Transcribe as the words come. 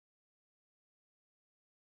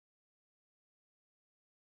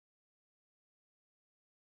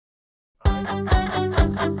You're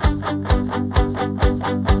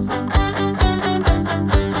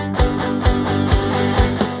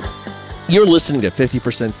listening to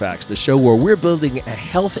 50% Facts, the show where we're building a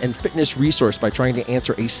health and fitness resource by trying to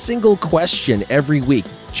answer a single question every week,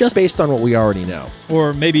 just based on what we already know.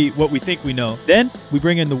 Or maybe what we think we know. Then we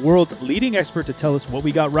bring in the world's leading expert to tell us what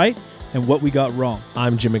we got right and what we got wrong.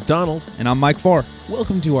 I'm Jim McDonald. And I'm Mike Farr.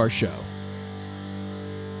 Welcome to our show.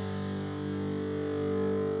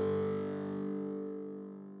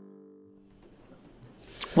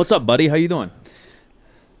 What's up, buddy? How you doing?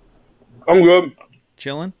 I'm good.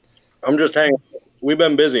 Chilling? I'm just hanging. We've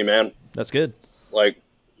been busy, man. That's good. Like,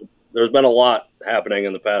 there's been a lot happening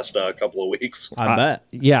in the past couple of weeks. I bet.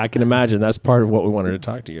 Yeah, I can imagine. That's part of what we wanted to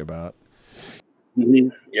talk to you about. Mm-hmm.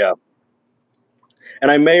 Yeah. And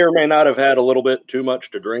I may or may not have had a little bit too much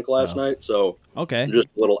to drink last night, so Okay. I'm just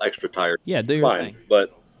a little extra tired. Yeah, do your thing.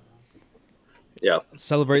 But, yeah.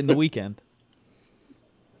 Celebrating the weekend.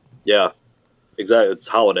 Yeah. Exactly. It's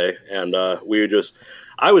holiday, and I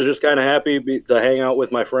was just kind of happy to hang out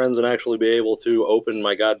with my friends and actually be able to open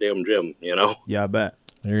my goddamn gym, you know? Yeah, I bet.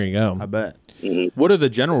 There you go. I bet. Mm-hmm. What are the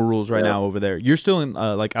general rules right now over there? You're still in,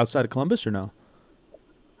 like, outside of Columbus or no?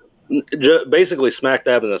 Basically smack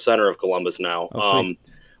dab in the center of Columbus now. Oh,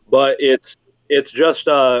 But it's just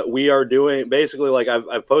we are doing basically, like,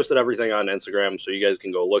 I've posted everything on Instagram so you guys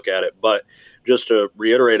can go look at it. But just to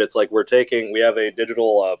reiterate, it's like we have a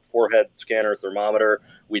digital forehead scanner thermometer.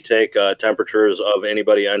 We take temperatures of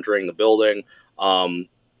anybody entering the building.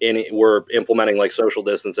 We're implementing like social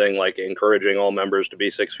distancing, like encouraging all members to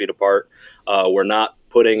be 6 feet apart. We're not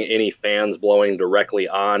putting any fans blowing directly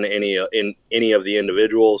on any of the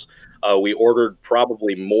individuals. We ordered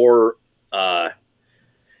probably more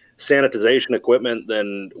sanitization equipment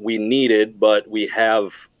than we needed, but we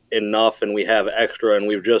have enough and we have extra, and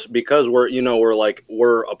we've just, because we're a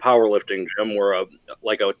powerlifting gym, we're a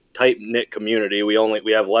tight knit community. We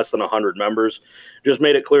have less than 100 members. Just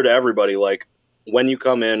made it clear to everybody, like, when you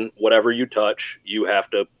come in, whatever you touch, you have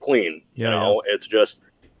to clean. It's just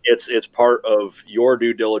it's part of your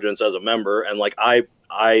due diligence as a member, and like I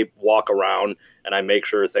walk around and I make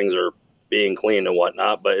sure things are being clean and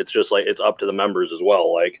whatnot, but it's just like it's up to the members as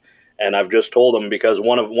well. Like, and I've just told them, because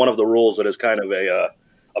one of the rules that is kind of a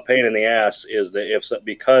pain in the ass is that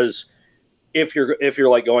because if you're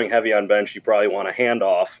like going heavy on bench, you probably want a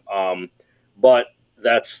handoff, but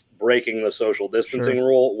that's breaking the social distancing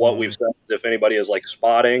rule. What we've said, if anybody is like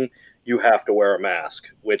spotting, you have to wear a mask,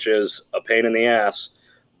 which is a pain in the ass,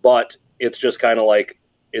 but it's just kind of like,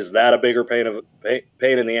 is that a bigger pain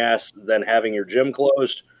in the ass than having your gym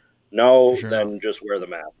closed? No, then just wear the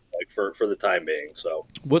mask, like for the time being. So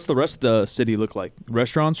what's the rest of the city look like?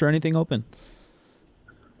 Restaurants or anything open?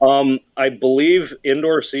 I believe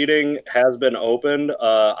indoor seating has been opened.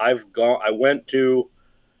 I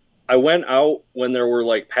went out when there were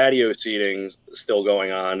like patio seating still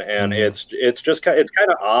going on, and it's kind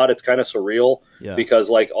of odd. It's kind of surreal because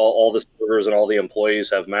like all the servers and all the employees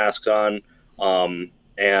have masks on,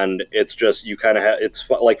 and it's just, you kind of it's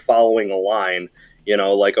like following a line. You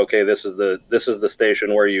know, like, okay, this is the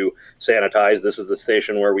station where you sanitize. This is the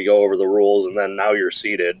station where we go over the rules, and then now you're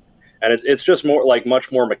seated. And it's just more like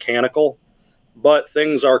much more mechanical, but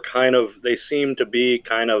things are they seem to be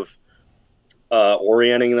kind of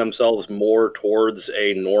orienting themselves more towards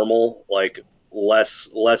a normal, like less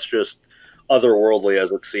just otherworldly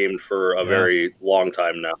as it seemed for a very long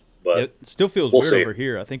time now. But it still feels weird over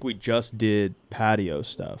here. I think we just did patio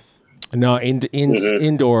stuff. No,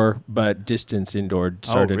 indoor, but distance indoor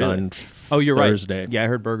started on you're Thursday. Right. Yeah, I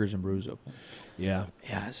heard Burgers and Brews open. Yeah.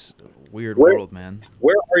 Yeah, it's a weird world, man.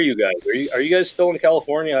 Where are you guys? Are you guys still in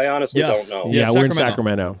California? I honestly don't know. Yeah, we're in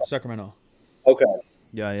Sacramento. Sacramento. Okay.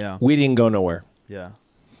 Yeah. We didn't go nowhere. Yeah.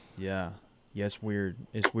 It's weird.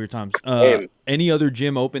 It's weird times. Any other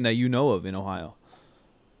gym open that you know of in Ohio?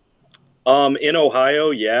 In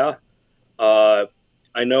Ohio, yeah. I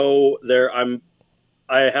know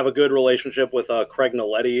I have a good relationship with Craig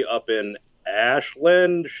Naletti up in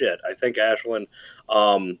Ashland. I think Ashland.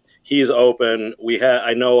 He's open.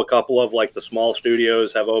 I know a couple of like the small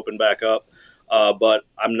studios have opened back up, but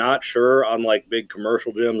I'm not sure on like big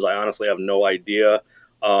commercial gyms. I honestly have no idea.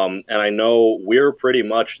 And I know we're pretty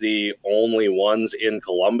much the only ones in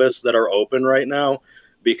Columbus that are open right now,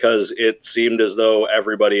 because it seemed as though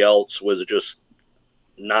everybody else was just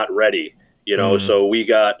not ready, you know. So we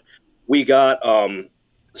got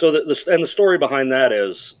so the story behind that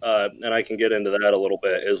is, and I can get into that a little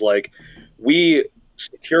bit, is like we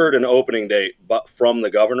secured an opening date, but from the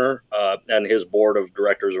governor and his board of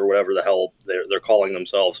directors or whatever the hell they're calling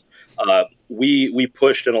themselves. We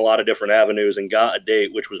pushed in a lot of different avenues and got a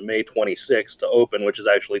date, which was May 26th to open, which is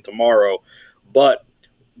actually tomorrow. But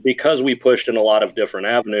because we pushed in a lot of different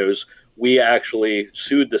avenues, we actually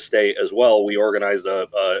sued the state as well. We organized a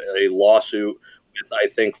lawsuit with, I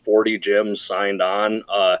think, 40 gyms signed on,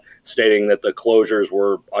 stating that the closures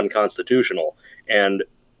were unconstitutional. And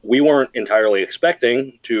we weren't entirely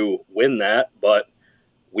expecting to win that, but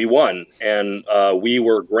we won. And we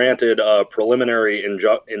were granted a preliminary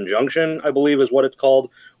injunction, I believe is what it's called,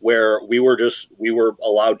 where we were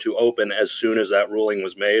allowed to open as soon as that ruling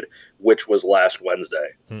was made, which was last Wednesday.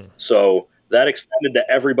 So that extended to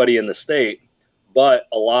everybody in the state, but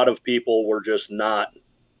a lot of people were just not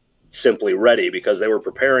simply ready because they were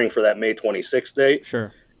preparing for that May 26th date.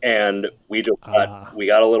 Sure. And we just we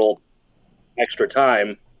got a little extra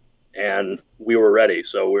time and we were ready.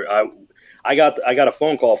 So I got a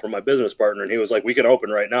phone call from my business partner and he was like, "We can open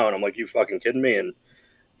right now." And I'm like, "You fucking kidding me?" And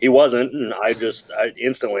he wasn't. And I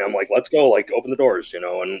instantly, I'm like, "Let's go, like open the doors,"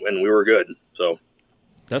 and we were good. So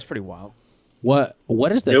that's pretty wild. What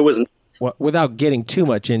is the, it was, without getting too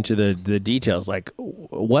much into the details, like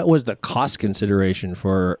what was the cost consideration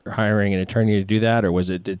for hiring an attorney to do that? Or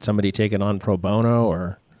did somebody take it on pro bono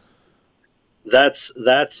or? That's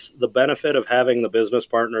the benefit of having the business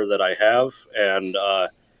partner that I have. And,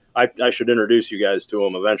 I should introduce you guys to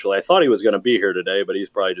him eventually. I thought he was going to be here today, but he's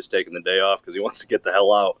probably just taking the day off because he wants to get the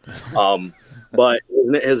hell out. But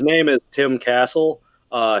his name is Tim Castle.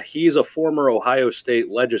 He's a former Ohio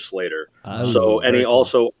State legislator.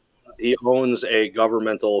 He owns a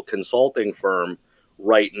governmental consulting firm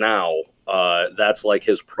right now. That's like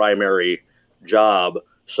his primary job.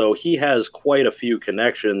 So he has quite a few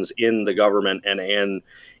connections in the government and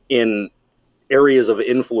in areas of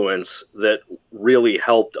influence that really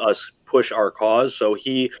helped us push our cause. So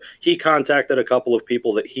he contacted a couple of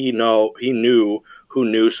people that he knew who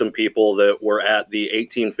knew some people that were at the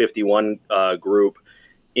 1851 group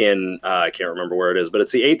in I can't remember where it is, but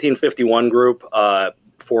it's the 1851 group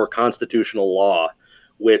for constitutional law,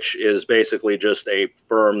 which is basically just a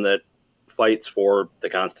firm that fights for the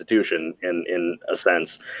Constitution in a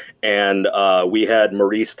sense. And we had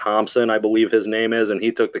Maurice Thompson, I believe his name is, and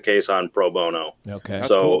he took the case on pro bono. Okay. That's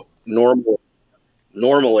so cool.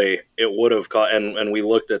 Normally it would have cost, and we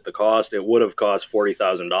looked at the cost, it would have cost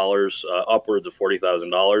 $40,000, upwards of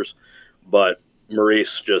 $40,000. But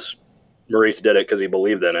Maurice did it because he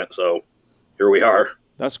believed in it. So here we are.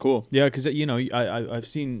 That's cool. Yeah, because I've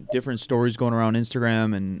seen different stories going around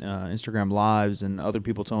Instagram and Instagram lives, and other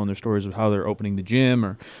people telling their stories of how they're opening the gym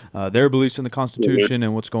or their beliefs in the Constitution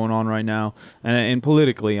and what's going on right now. And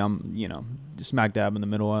politically, I'm smack dab in the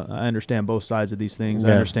middle. I understand both sides of these things.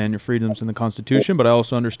 I understand your freedoms in the Constitution, but I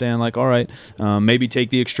also understand, like, all right, maybe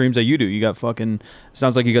take the extremes that you do. You got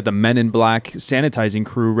sounds like you got the Men in Black sanitizing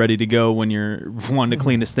crew ready to go when you're wanting to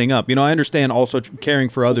clean this thing up. I understand also caring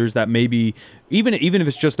for others that maybe even if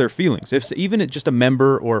it's just their feelings, even it's just a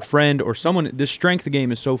member or a friend or someone. This strength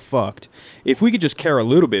game is so fucked. If we could just care a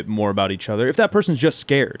little bit more about each other, if that person's just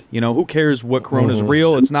scared, who cares what corona's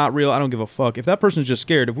real? It's not real. I don't give a fuck. If that person's just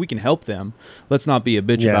scared, if we can help them, let's not be a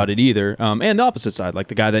bitch about it either. And the opposite side, like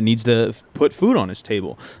the guy that needs to put food on his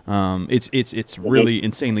table. It's really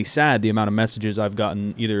insanely sad the amount of messages I've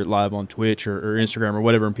gotten either live on Twitch or Instagram or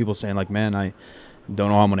whatever, and people saying like, "Man, I don't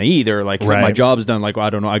know how I'm gonna eat," or like, "My job's done. Like, well, I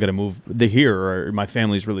don't know. I got to move here, or my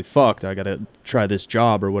family's really fucked. I got to try this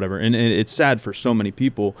job or whatever." And it's sad for so many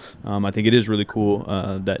people. I think it is really cool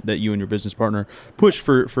that you and your business partner push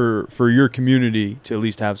for your community to at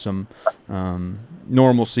least have some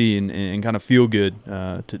normalcy and kind of feel good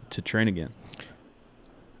to train again.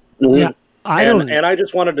 Yeah, And I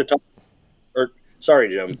just wanted to touch. Sorry,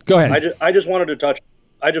 Jim. Go ahead. I just wanted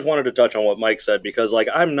to touch on what Mike said, because like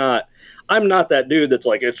I'm not that dude that's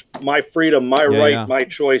like, it's my freedom, my right, my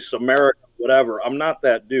choice, America, whatever. I'm not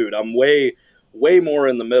that dude. I'm way more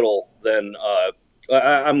in the middle than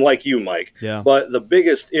I'm like you, Mike. Yeah. But the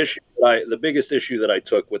biggest issue that I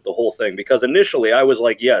took with the whole thing, because initially I was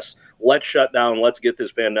like, yes, let's shut down, let's get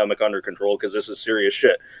this pandemic under control because this is serious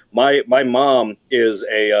shit. My mom is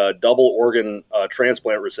a double organ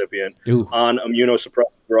transplant recipient on immunosuppressive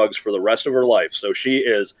drugs for the rest of her life, so she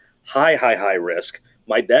is high risk.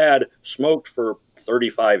 My dad smoked for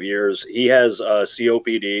 35 years. He has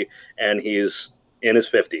COPD and he's in his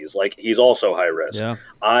 50s. Like, he's also high risk. Yeah.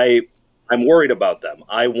 I'm worried about them.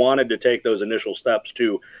 I wanted to take those initial steps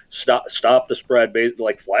to stop the spread,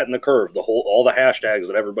 like flatten the curve, all the hashtags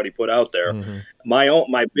that everybody put out there. Mm-hmm.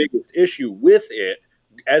 My biggest issue with it,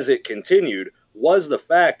 as it continued, was the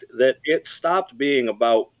fact that it stopped being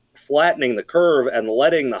about flattening the curve and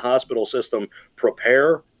letting the hospital system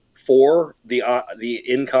prepare for the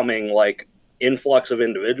incoming like influx of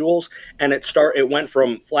individuals, and it went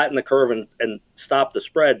from flatten the curve and stop the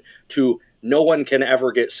spread to no one can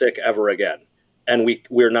ever get sick ever again, and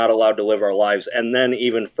we're not allowed to live our lives. And then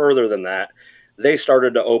even further than that, they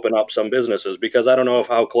started to open up some businesses, because I don't know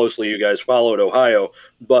how closely you guys followed Ohio,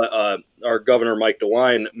 but our governor Mike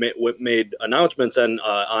DeWine made announcements and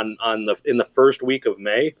in the first week of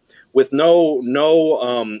May, with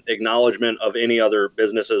no acknowledgement of any other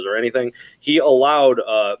businesses or anything. He allowed,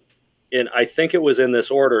 I think it was in this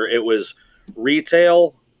order, it was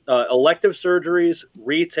retail, elective surgeries,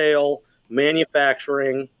 retail,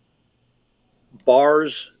 manufacturing,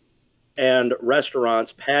 bars and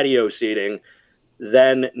restaurants, patio seating,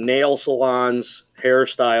 then nail salons,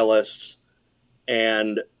 hairstylists,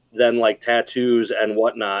 and then like tattoos and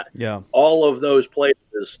whatnot. Yeah. All of those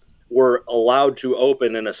places were allowed to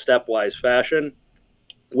open in a stepwise fashion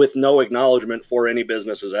with no acknowledgement for any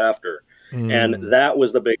businesses after. And that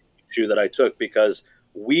was the big issue that I took, because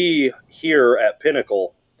we here at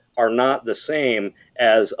Pinnacle are not the same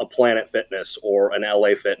as a Planet Fitness or an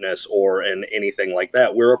LA Fitness or anything like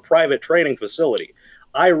that. We're a private training facility.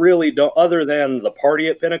 I really don't, other than the party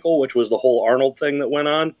at Pinnacle, which was the whole Arnold thing that went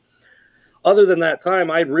on, other than that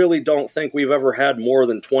time, I really don't think we've ever had more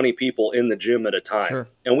than 20 people in the gym at a time. Sure.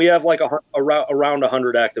 And we have like around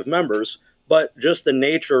 100 active members, but just the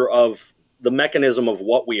nature of the mechanism of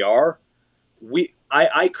what we are,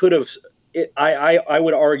 I could have, I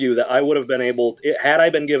would argue that I would have been able, had I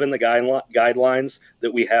been given the guidelines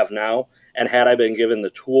that we have now, and had I been given the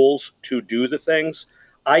tools to do the things,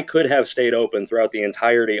 I could have stayed open throughout the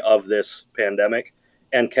entirety of this pandemic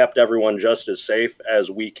and kept everyone just as safe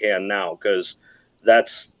as we can now, because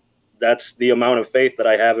that's the amount of faith that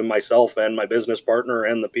I have in myself and my business partner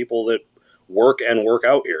and the people that work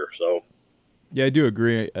out here. So. Yeah, I do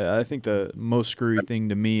agree. I think the most screwy thing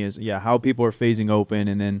to me is, how people are phasing open,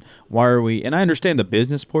 and then why are we – and I understand the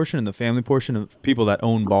business portion and the family portion of people that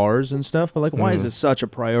own bars and stuff, but, like, why is it such a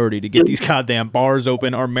priority to get these goddamn bars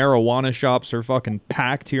open? Our marijuana shops are fucking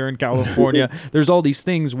packed here in California. There's all these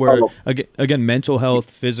things where, again, mental health,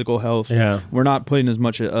 physical health, we're not putting as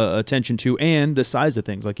much attention to, and the size of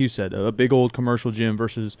things. Like you said, a big old commercial gym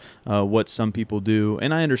versus what some people do.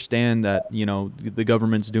 And I understand that, the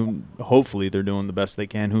government's doing – hopefully they're doing the best they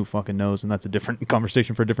can. Who fucking knows? And that's a different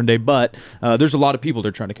conversation for a different day. But there's a lot of people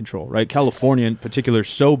they're trying to control, right? California in particular is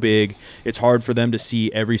so big, it's hard for them to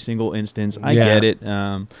see every single instance. I get it,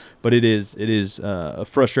 but it is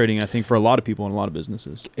frustrating, I think, for a lot of people and a lot of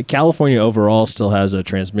businesses. California overall still has a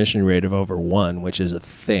transmission rate of over 1, which is a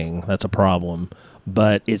thing. That's a problem.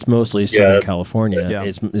 But it's mostly Southern California. Yeah.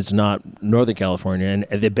 It's not Northern California.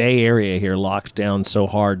 And the Bay Area here locked down so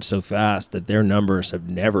hard, so fast, that their numbers have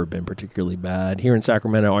never been particularly bad. Here in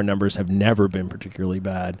Sacramento, our numbers have never been particularly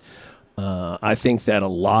bad. I think that a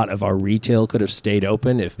lot of our retail could have stayed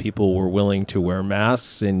open if people were willing to wear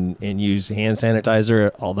masks and use hand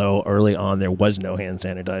sanitizer, although early on there was no hand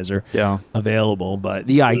sanitizer available. But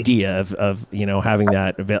the idea of having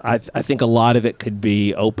that, I think a lot of it could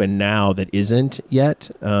be open now that isn't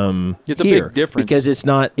yet. It's here, a big difference. because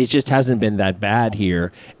it just hasn't been that bad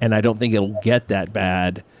here, and I don't think it'll get that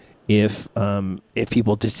bad if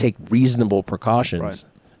people just take reasonable precautions. Right.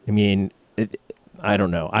 I mean, I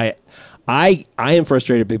don't know. I am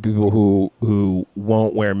frustrated by people who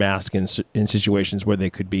won't wear masks in situations where they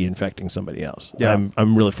could be infecting somebody else. Yeah.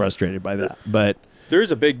 I'm really frustrated by that. But there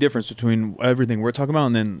is a big difference between everything we're talking about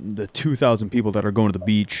and then the 2,000 people that are going to the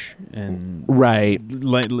beach and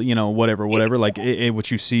whatever. Like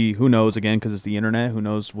what you see, who knows? Again, because it's the internet. Who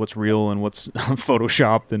knows what's real and what's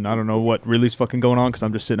photoshopped, and I don't know what really is fucking going on because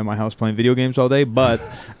I'm just sitting in my house playing video games all day. But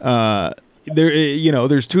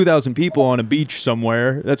there's 2,000 people on a beach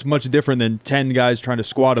somewhere. That's much different than 10 guys trying to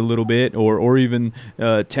squat a little bit, or even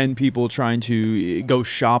 10 people trying to go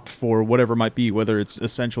shop for whatever it might be, whether it's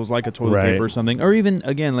essentials like a toilet paper or something, or even,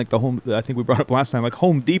 again, like I think we brought up last time, like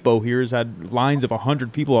Home Depot here has had lines of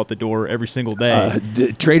 100 people out the door every single day.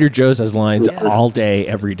 Trader Joe's has lines all day,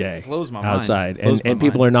 every day. Blows my outside. mind. And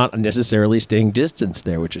people are not necessarily staying distanced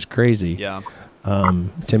there, which is crazy. Yeah.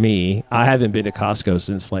 To me, I haven't been to Costco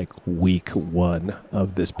since like week 1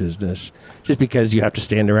 of this business, just because you have to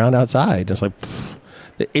stand around outside. It's like,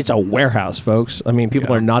 it's a warehouse, folks. I mean,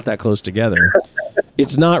 people are not that close together.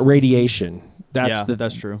 It's not radiation.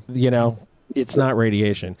 That's true. It's not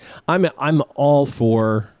radiation. I'm all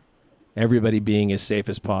for everybody being as safe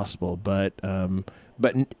as possible, but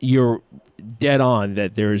you're dead on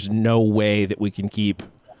that there's no way that we can keep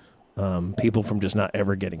people from just not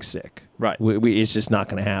ever getting sick. Right. It's just not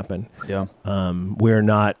going to happen. Yeah.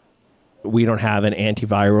 We don't have an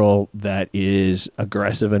antiviral that is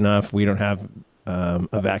aggressive enough. We don't have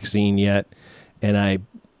a vaccine yet, and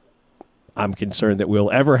I'm concerned that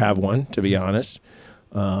we'll ever have one, to be honest.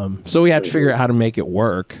 So we have to figure out how to make it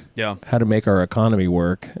work. Yeah. How to make our economy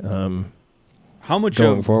work. How much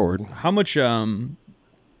going forward? How much?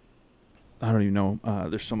 I don't even know.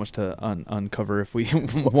 There's so much to uncover if we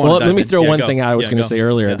want. Well, let me throw one thing I was going to say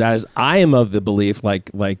earlier. Yeah. That is, I am of the belief,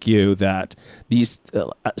 like you, that these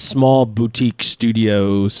small boutique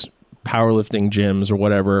studios, powerlifting gyms, or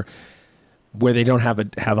whatever, where they don't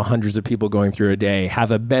have hundreds of people going through a day, have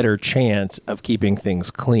a better chance of keeping things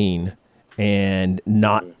clean and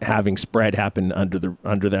not having spread happen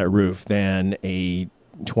under that roof than a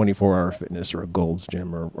 24-hour fitness or a Gold's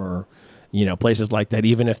Gym or places like that.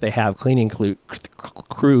 Even if they have cleaning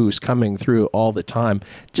crews coming through all the time,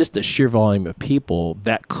 just the sheer volume of people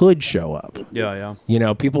that could show up. Yeah,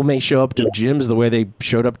 yeah. People may show up to gyms the way they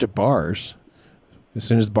showed up to bars as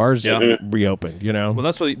soon as bars reopened. Well,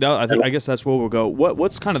 that's what I guess that's where we'll go.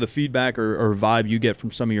 What's kind of the feedback or vibe you get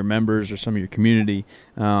from some of your members or some of your community?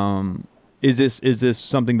 Is this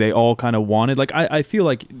something they all kind of wanted? Like, I feel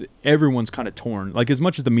like everyone's kind of torn. Like, as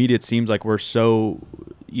much as the media, it seems like we're so,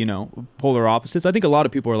 polar opposites. I think a lot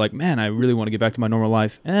of people are like, man, I really want to get back to my normal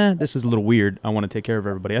life. This is a little weird. I want to take care of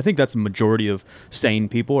everybody. I think that's the majority of sane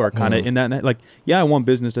people are kind of in that. Like, yeah, I want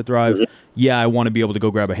business to thrive. Yeah, I want to be able to go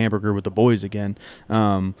grab a hamburger with the boys again.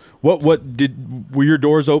 Were your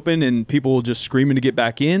doors open and people just screaming to get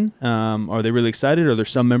back in? Are they really excited? Are there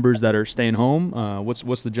some members that are staying home?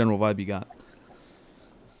 What's the general vibe you got?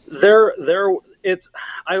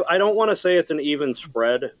 I don't want to say it's an even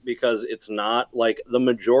spread, because it's not. Like, the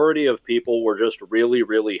majority of people were just really,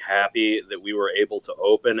 really happy that we were able to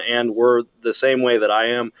open, and were the same way that I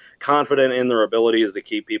am, confident in their abilities to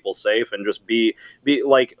keep people safe and just be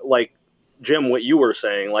like Jim, what you were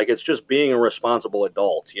saying, like, it's just being a responsible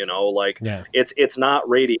adult, It's not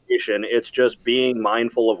radiation. It's just being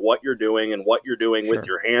mindful of what you're doing and what you're doing with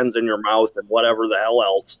your hands and your mouth and whatever the hell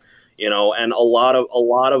else. And a lot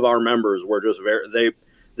of our members were just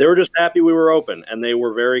they were just happy we were open, and they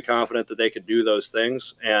were very confident that they could do those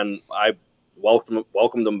things, and I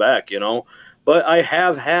welcomed them back, But I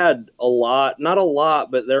have had not a lot,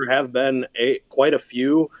 but there have been quite a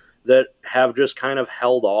few that have just kind of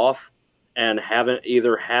held off and haven't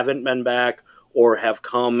been back or have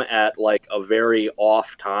come at like a very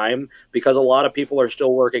off time, because a lot of people are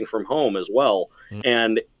still working from home as well.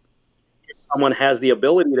 And if someone has the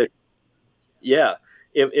ability to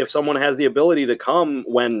if someone has the ability to come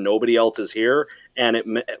when nobody else is here, and it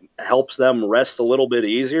helps them rest a little bit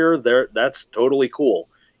easier, that's totally cool,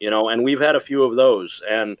 and we've had a few of those,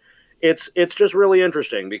 and it's just really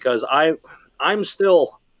interesting, because I'm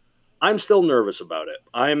still nervous about it.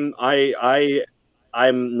 I'm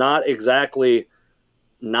not exactly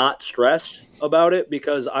not stressed about it,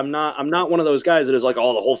 because I'm not one of those guys that is like,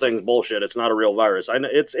 oh, the whole thing's bullshit, it's not a real virus. I know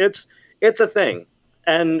it's a thing.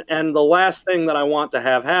 And the last thing that I want to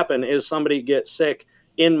have happen is somebody get sick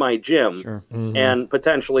in my gym and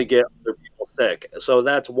potentially get other people sick. So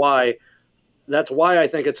that's why I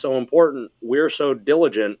think it's so important we're so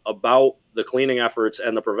diligent about the cleaning efforts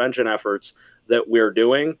and the prevention efforts that we're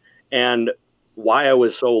doing, and why I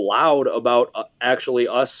was so loud about actually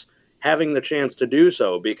us having the chance to do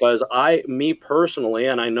so, because me personally,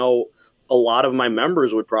 and I know a lot of my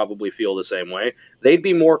members would probably feel the same way, they'd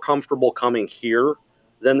be more comfortable coming here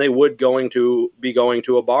than they would going to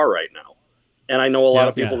a bar right now. And I know a lot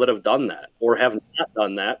of people that have done that or have not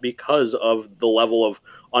done that because of the level of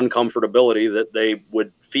uncomfortability that they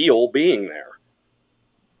would feel being there.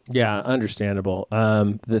 Yeah, understandable.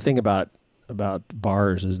 The thing about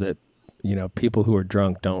bars is that, people who are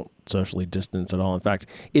drunk don't socially distance at all. In fact,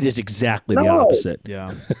 it is exactly the opposite.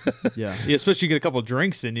 Yeah. Yeah. Especially you get a couple of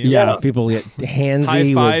drinks in you. Yeah. People get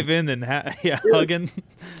handsy. High-fiving and hugging.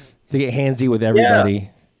 They get handsy with everybody.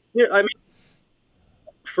 Yeah, I mean,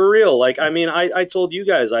 for real. Like, I mean, I told you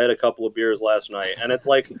guys I had a couple of beers last night, and it's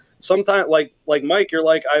like, sometimes, like Mike, you're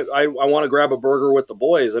like, I want to grab a burger with the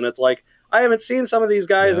boys, and it's like, I haven't seen some of these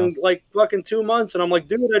guys in like fucking 2 months, and I'm like,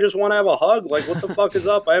 dude, I just want to have a hug. Like, what the fuck is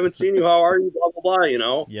up? I haven't seen you. How are you? Blah blah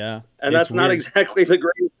blah. Yeah. And that's not exactly the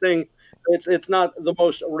greatest thing. It's not the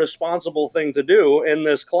most responsible thing to do in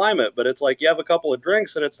this climate, but it's like you have a couple of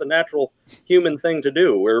drinks and it's the natural human thing to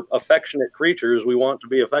do. We're affectionate creatures. We want to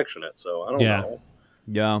be affectionate. So I don't know.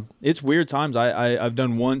 Yeah, it's weird times. I've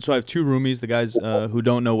done one. So I have two roomies, the guys who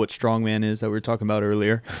don't know what strongman is that we were talking about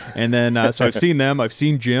earlier. And then so I've seen them. I've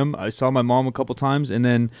seen Jim. I saw my mom a couple times. And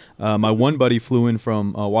then my one buddy flew in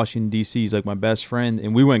from Washington, D.C. He's like my best friend.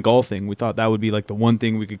 And we went golfing. We thought that would be like the one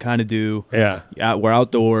thing we could kind of do. Yeah. We're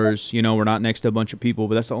outdoors. You know, we're not next to a bunch of people.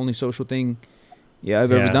 But that's the only social thing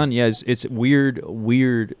I've ever done. Yeah, it's weird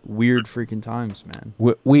freaking times, man.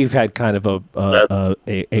 We've had kind of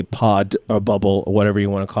a pod or bubble or whatever you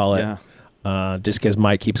want to call it. Yeah. Just because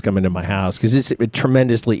Mike keeps coming to my house, because it's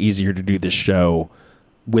tremendously easier to do this show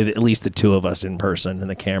with at least the two of us in person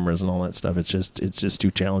and the cameras and all that stuff. It's just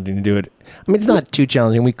too challenging to do it. I mean, it's not too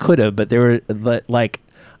challenging. We could have, but there were like,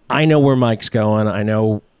 I know where Mike's going. I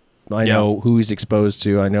know who he's exposed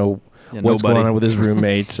to. I know what's going on with his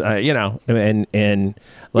roommates, you know, and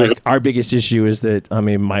like our biggest issue is that, I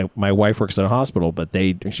mean, my wife works at a hospital, but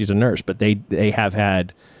she's a nurse, but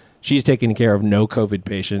she's taking care of no COVID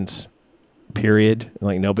patients, period.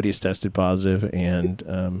 Like nobody's tested positive.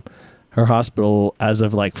 And, her hospital as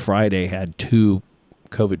of like Friday had 2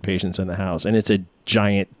 COVID patients in the house, and it's a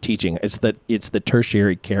giant teaching. It's the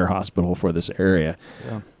tertiary care hospital for this area.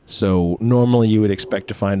 Yeah. So normally you would expect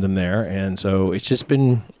to find them there. And so it's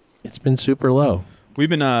been super low. We've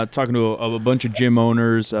been talking to a bunch of gym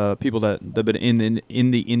owners, people that have been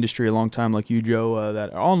in the industry a long time, like you, Joe,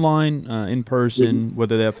 that are online, in person,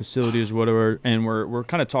 whether they have facilities or whatever. And we're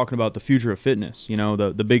kind of talking about the future of fitness. You know,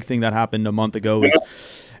 the big thing that happened a month ago is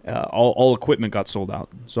all equipment got sold out.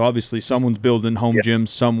 So obviously someone's building home gyms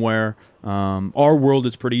somewhere. Our world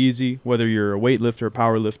is pretty easy. Whether you're a weightlifter, a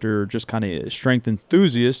power lifter, or just kind of strength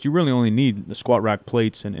enthusiast, you really only need the squat rack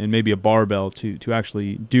plates and maybe a barbell to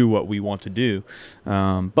actually do what we want to do.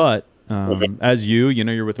 But as you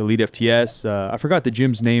know, you're with Elite FTS. I forgot the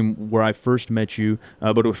gym's name where I first met you,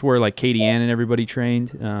 but it was where like Katie Ann and everybody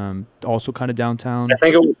trained. Also kind of downtown. I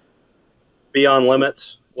think it was Beyond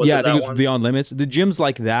Limits. I think it was Beyond Limits. The gyms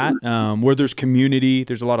like that, where there's community,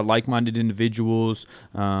 there's a lot of like-minded individuals.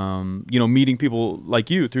 You know, meeting people like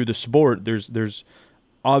you through the sport. There's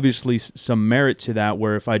obviously some merit to that.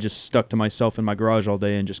 Where if I just stuck to myself in my garage all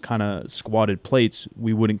day and just kind of squatted plates,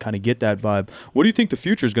 we wouldn't kind of get that vibe. What do you think the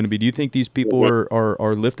future is going to be? Do you think these people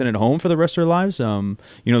are lifting at home for the rest of their lives? You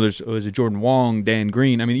know, there's Jordan Wong, Dan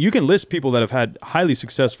Green. I mean, you can list people that have had highly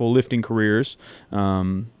successful lifting careers.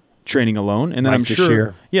 Training alone, and then I'm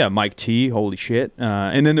sure, Mike T, holy shit,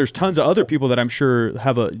 and then there's tons of other people that I'm sure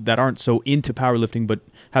that aren't so into powerlifting but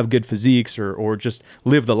have good physiques or just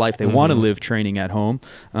live the life they want to live training at home.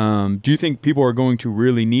 Do you think people are going to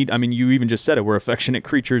really need? I mean, you even just said it. We're affectionate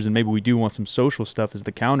creatures, and maybe we do want some social stuff as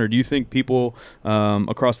the counter. Do you think people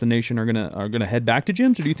across the nation are gonna head back to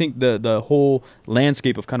gyms, or do you think the whole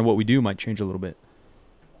landscape of kind of what we do might change a little bit?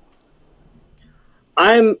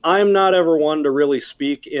 I'm not ever one to really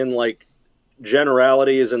speak in like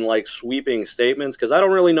generalities and like sweeping statements, because I don't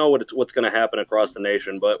really know what's going to happen across the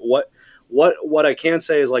nation. But what I can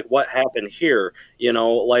say is like what happened here, you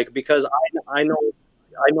know, like because I know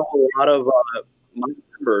a lot of my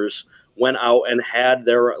members went out and had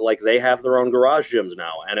they have their own garage gyms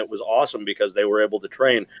now, and it was awesome because they were able to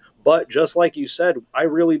train. But just like you said, I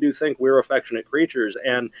really do think we're affectionate creatures,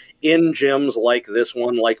 and in gyms like this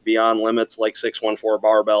one, like Beyond Limits, like 614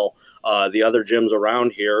 Barbell, the other gyms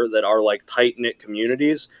around here that are like tight-knit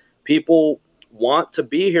communities, people want to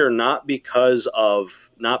be here not because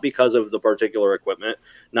of the particular equipment,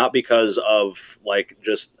 not because of like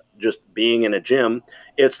just being in a gym.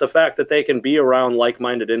 It's the fact that they can be around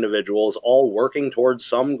like-minded individuals all working towards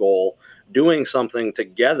some goal, doing something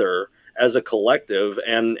together as a collective,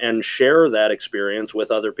 and share that experience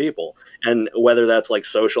with other people. And whether that's like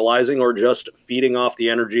socializing or just feeding off the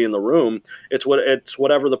energy in the room, it's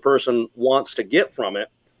whatever the person wants to get from it.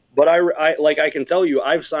 But I can tell you,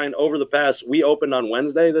 I've signed over we opened on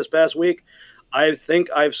Wednesday this past week. I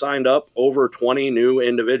think I've signed up over 20 new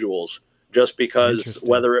individuals, just because,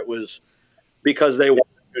 whether it was because they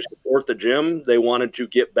wanted to support the gym, they wanted to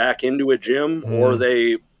get back into a gym, or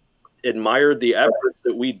they admired the efforts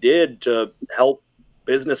that we did to help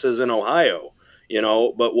businesses in Ohio, you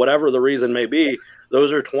know. But whatever the reason may be,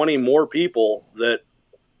 those are 20 more people that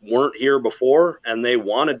weren't here before, and they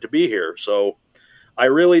wanted to be here. So I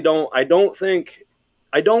don't think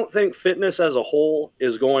fitness as a whole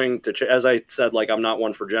is going to as I said, like, I'm not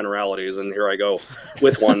one for generalities, and here I go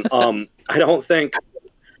with one. I don't think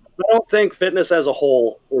fitness as a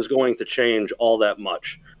whole is going to change all that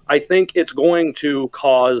much. I think it's going to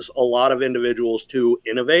cause a lot of individuals to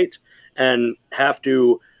innovate and have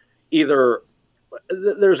to either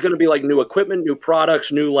there's going to be like new equipment, new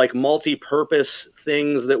products, new like multi-purpose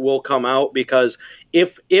things that will come out, because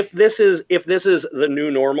if this is the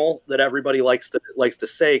new normal that everybody likes to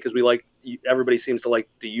say, because everybody seems to like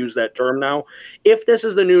to use that term now. If this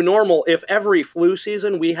is the new normal, if every flu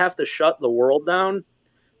season we have to shut the world down,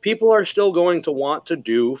 people are still going to want to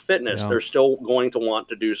do fitness. Yeah. They're still going to want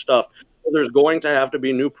to do stuff. There's going to have to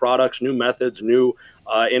be new products, new methods, new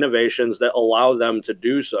innovations that allow them to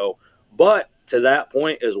do so. But to that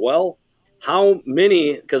point as well, how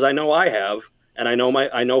many, because I know I have, and I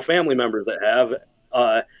know family members that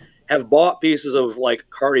have bought pieces of like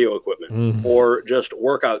cardio equipment or just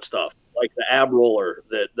workout stuff, like the ab roller,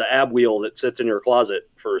 the ab wheel that sits in your closet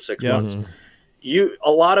for 6 months.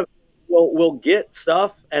 A lot of will get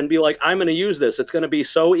stuff and be like, I'm going to use this. It's going to be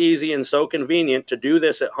so easy and so convenient to do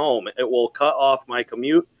this at home. It will cut off my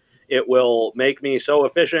commute. It will make me so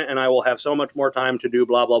efficient, and I will have so much more time to do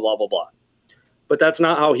blah, blah, blah, blah, blah. But that's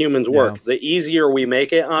not how humans work. Yeah. The easier we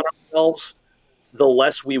make it on ourselves, the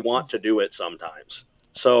less we want to do it sometimes.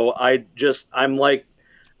 So I'm like,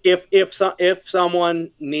 if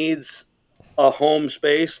someone needs a home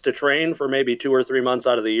space to train for maybe 2 or 3 months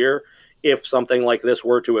out of the year, if something like this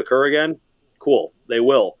were to occur again, cool, they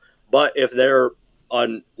will. But if they're a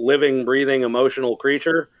living, breathing, emotional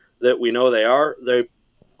creature that we know they are,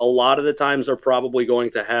 a lot of the times they're probably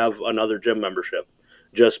going to have another gym membership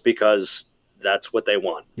just because that's what they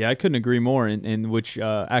want. Yeah, I couldn't agree more, and which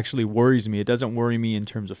actually worries me. It doesn't worry me in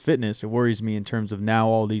terms of fitness. It worries me in terms of now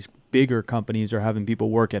all these bigger companies are having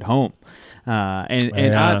people work at home.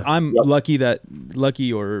 I'm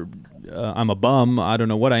lucky or I'm a bum. I don't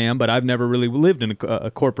know what I am, but I've never really lived in a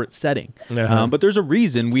corporate setting. But there's a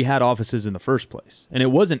reason we had offices in the first place. And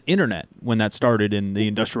it wasn't internet when that started in the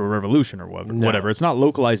Industrial Revolution or whatever. It's not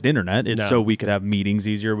localized internet. It's so we could have meetings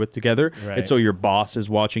easier together. Right. It's so your boss is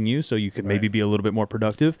watching you, so you could maybe be a little bit more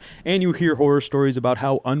productive. And you hear horror stories about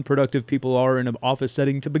how unproductive people are in an office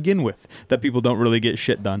setting to begin with, that people don't really get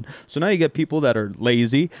shit done. So now you get people that are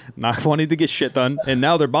lazy, not wanting to get shit done, and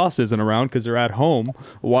now their boss isn't around because they're at home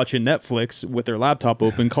watching Netflix with their laptop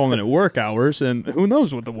open, calling it work hours, and who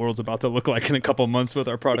knows what the world's about to look like in a couple months with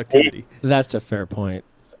our productivity. That's a fair point.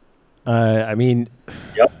 I mean,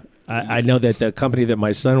 I know that the company that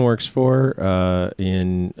my son works for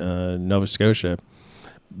in Nova Scotia,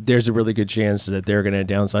 there's a really good chance that they're going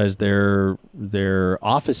to downsize their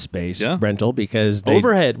office space rental because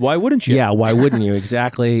overhead. Why wouldn't you? Yeah, why wouldn't you?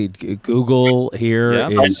 Exactly. Google here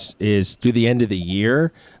is through the end of the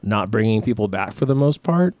year not bringing people back for the most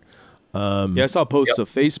part. I saw posts of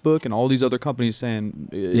Facebook and all these other companies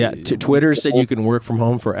saying. Twitter said you can work from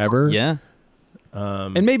home forever. Yeah.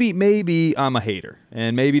 And maybe I'm a hater,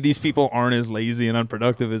 and maybe these people aren't as lazy and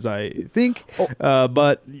unproductive as I think.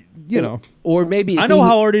 But you know, or maybe I know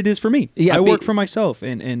how hard it is for me. Yeah, I work for myself,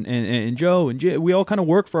 and Joe and Jay, we all kind of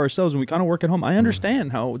work for ourselves, and we kind of work at home. I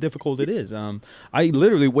understand how difficult it is. I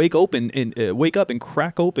literally wake up and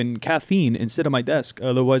crack open caffeine and sit at my desk.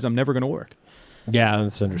 Otherwise, I'm never going to work. Yeah,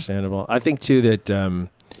 that's understandable. I think too that.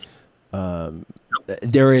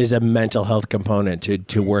 There is a mental health component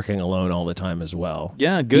to working alone all the time as well.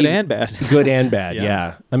 Yeah, good and bad. Good and bad,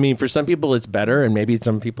 yeah. I mean, for some people it's better, and maybe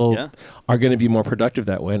some people are going to be more productive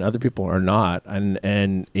that way, and other people are not. And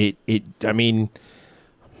I mean,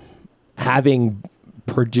 having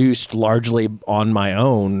produced largely on my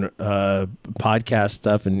own podcast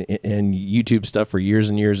stuff and YouTube stuff for years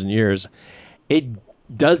and years and years, it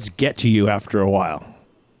does get to you after a while.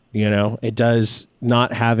 You know, it does,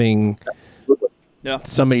 not having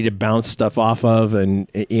somebody to bounce stuff off of and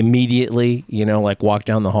immediately, you know, like walk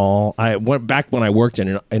down the hall. I went back when I worked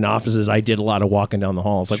in offices, I did a lot of walking down the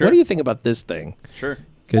halls. Like, what do you think about this thing? Sure.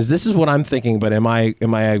 Because this is what I'm thinking, but am I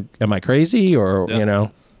crazy or, you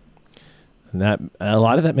know? And that a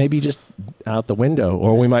lot of that may be just out the window,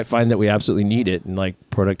 or we might find that we absolutely need it and like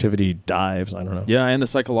productivity dives. I don't know. Yeah, and the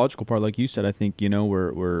psychological part, like you said, I think, you know,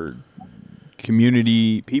 we're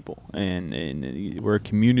community people, and we're a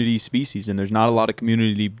community species, and there's not a lot of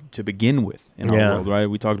community to begin with in our world, right?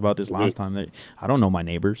 We talked about this last time. That I don't know my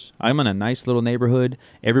neighbors. I'm in a nice little neighborhood.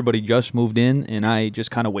 Everybody just moved in, and I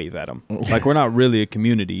just kind of wave at them. Like, we're not really a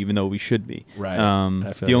community, even though we should be. Right.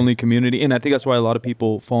 The only community, and I think that's why a lot of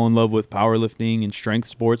people fall in love with powerlifting and strength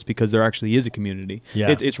sports, because there actually is a community.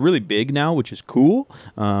 Yeah. It's really big now, which is cool.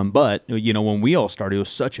 But, you know, when we all started, it was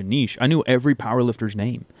such a niche. I knew every powerlifter's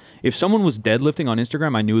name. if someone was deadlifting on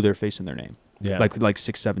Instagram, I knew their face and their name. Yeah. Like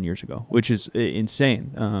 6-7 years ago, which is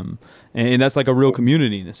insane. And that's like a real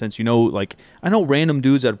community in a sense, you know, like I know random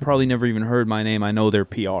dudes that have probably never even heard my name. I know they're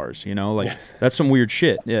PRs, you know, like that's some weird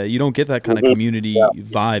shit. Yeah. You don't get that kind of community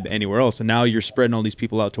vibe anywhere else. And now you're spreading all these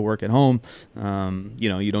people out to work at home. You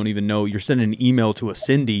know, you don't even know, you're sending an email to a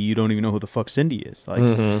Cindy. You don't even know who the fuck Cindy is. Like,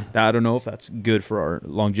 I don't know if that's good for our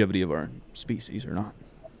longevity of our species or not.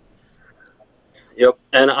 Yep.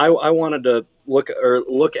 And I wanted to look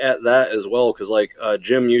at that as well, because like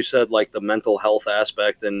Jim, you said like the mental health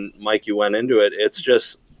aspect, and Mike, you went into it. It's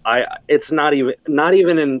just it's not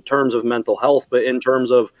even in terms of mental health, but in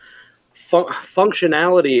terms of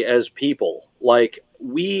functionality as people. Like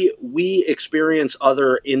we experience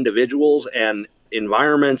other individuals and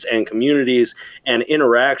environments and communities and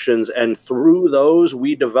interactions, and through those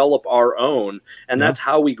we develop our own, and that's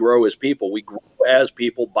how we grow as people. We grow as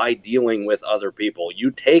people by dealing with other people.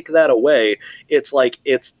 You take that away, it's like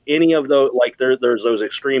it's any of those, like there's those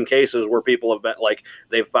extreme cases where people have been like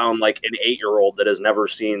they've found like an 8-year-old that has never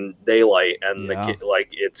seen daylight, and the kid, like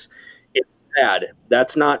it's bad.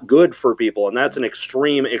 That's not good for people, and that's an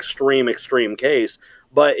extreme case.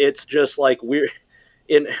 But it's just like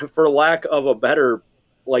for lack of a better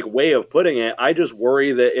like way of putting it, I just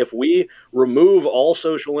worry that if we remove all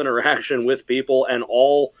social interaction with people, and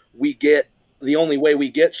the only way we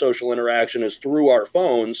get social interaction is through our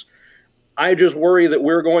phones, I just worry that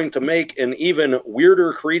we're going to make an even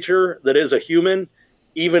weirder creature that is a human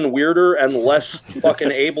even weirder and less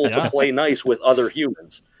fucking able to play nice with other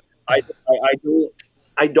humans. I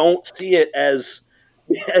don't see it as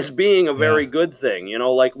being a very good thing, you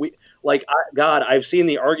know, God, I've seen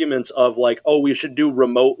the arguments of like, oh, we should do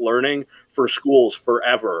remote learning for schools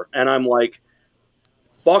forever. And I'm like,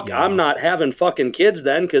 fuck, I'm not having fucking kids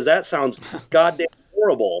then, because that sounds goddamn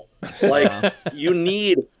horrible. Like, you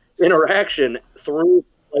need interaction through,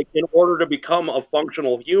 like, in order to become a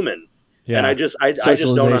functional human. Yeah. And I just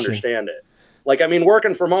don't understand it. Like, I mean,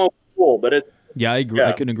 working from home is cool, but it. Yeah, I agree. Yeah.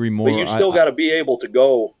 I couldn't agree more. But you still got to be able to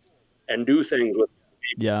go and do things with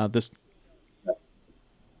people.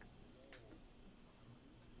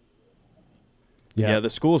 Yeah, the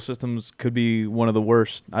school systems could be one of the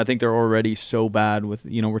worst. I think they're already so bad with,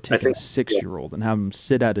 you know, we're taking a 6-year-old and having them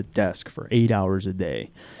sit at a desk for 8 hours a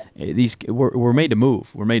day. We're made to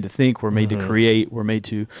move. We're made to think. We're made to create. We're made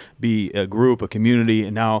to be a group, a community.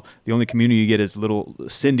 And now the only community you get is little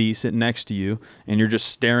Cindy sitting next to you, and you're just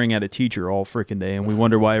staring at a teacher all freaking day. And we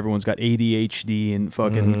wonder why everyone's got ADHD and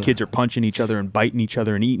fucking kids are punching each other and biting each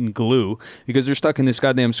other and eating glue because they're stuck in this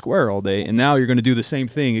goddamn square all day. And now you're going to do the same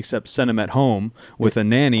thing except send them at home with a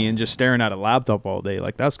nanny and just staring at a laptop all day.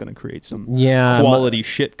 Like, that's going to create some quality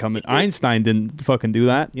shit coming. Einstein didn't fucking do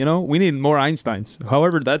that. You know, we need more Einsteins.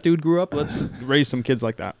 However that dude grew up, let's raise some kids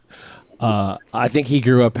like that. I think he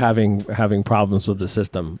grew up having problems with the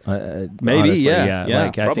system. Maybe, honestly, yeah.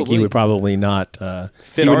 Like, I think he would probably not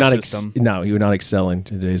fit our system. He would not excel in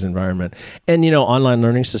today's environment. And, you know, online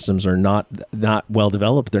learning systems are not well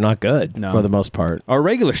developed. They're not good for the most part. Our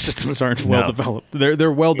regular systems aren't well developed.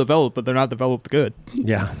 They're well developed, but they're not developed good.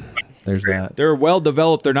 Yeah, there's that. They're well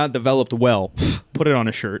developed. They're not developed well. Put it on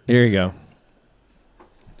a shirt. Here you go.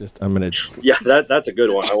 I'm gonna. Yeah, that's a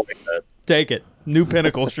good one. I like that. Take it. New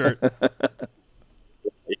Pinnacle shirt. Yeah,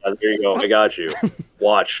 there you go. I got you.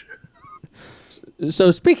 Watch. So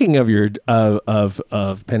speaking of your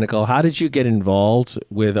of Pinnacle, how did you get involved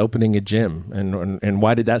with opening a gym, and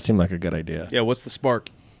why did that seem like a good idea? Yeah, what's the spark?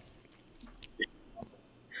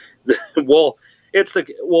 Well,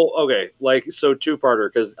 okay, like, so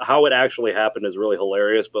two-parter, because how it actually happened is really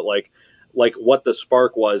hilarious, but like what the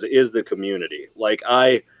spark was is the community. Like,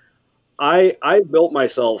 I built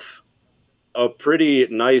myself a pretty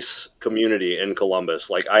nice community in Columbus.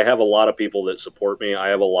 Like, I have a lot of people that support me. I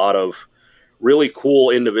have a lot of really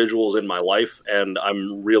cool individuals in my life, and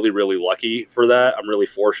I'm really, really lucky for that. I'm really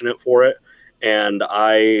fortunate for it. And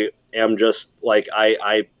I am just like,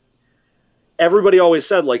 everybody always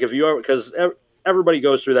said, like, if you ever, because everybody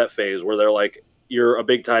goes through that phase where they're like, you're a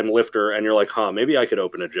big time lifter and you're like, maybe I could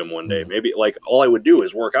open a gym one day. Maybe, like, all I would do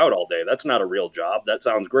is work out all day. That's not a real job. That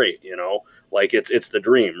sounds great. You know, like, it's the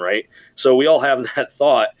dream, right? So we all have that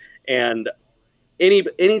thought. And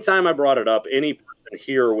anytime I brought it up, any person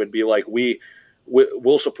here would be like,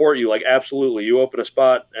 we'll support you. Like, absolutely. You open a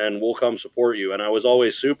spot and we'll come support you. And I was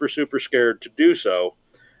always super, super scared to do so,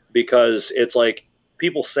 because it's like,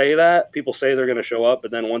 people say they're going to show up, but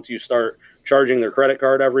then once you start charging their credit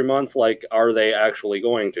card every month, like, are they actually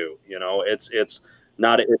going to? You know, it's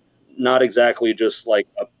not exactly just like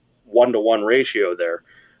a 1-to-1 ratio there.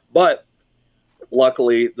 But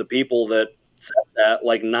luckily, the people that said that,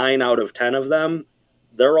 like 9 out of 10 of them,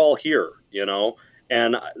 they're all here,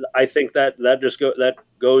 and I think that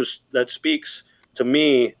that speaks to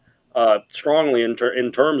me strongly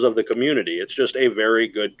in terms of the community. It's just a very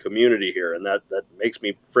good community here, and that makes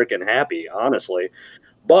me freaking happy, honestly.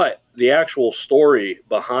 But the actual story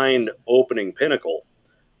behind opening Pinnacle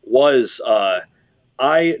was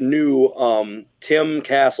I knew Tim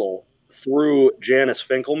Castle through Janice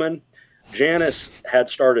Finkelman. Janice had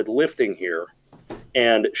started lifting here,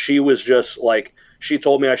 and she was just like, she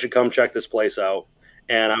told me I should come check this place out.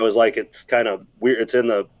 And I was like, it's kind of weird. It's in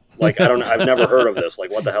the, like, I've never heard of this.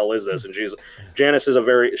 Like, what the hell is this? And Janice is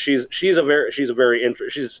she's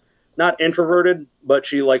not introverted, but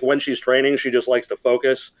she, like, when she's training, she just likes to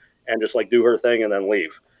focus and just like do her thing and then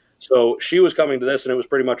leave. So she was coming to this, and it was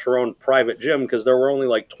pretty much her own private gym because there were only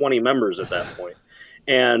like 20 members at that point.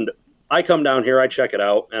 And I come down here, I check it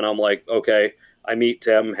out, and I'm like, okay, I meet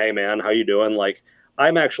Tim. Hey man, how you doing? Like,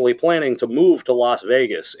 I'm actually planning to move to Las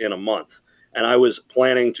Vegas in a month. And I was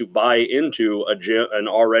planning to buy into an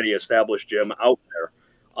already established gym out there,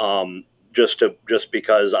 just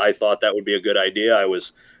because I thought that would be a good idea. I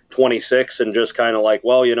was 26 and just kind of like,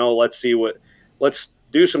 well, let's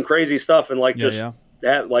do some crazy stuff and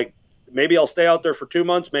that, like, maybe I'll stay out there for 2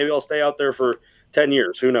 months, maybe I'll stay out there for 10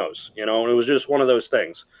 years, who knows, and it was just one of those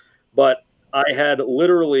things. But I had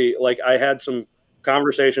literally, like, I had some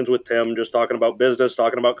conversations with Tim, just talking about business,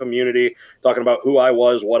 talking about community, talking about who I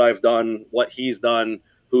was, what I've done, what he's done,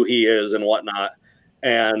 who he is, and whatnot.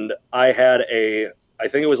 And I had I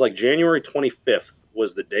think it was like January 25th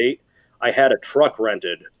was the date. I had a truck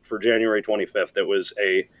rented for January 25th. It was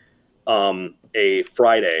a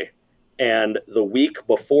Friday. And the week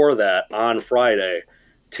before that, on Friday,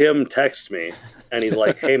 Tim texts me and he's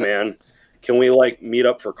like, hey man, can we like meet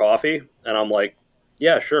up for coffee? And I'm like,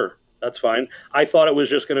 yeah, sure. That's fine. I thought it was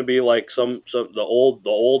just going to be like the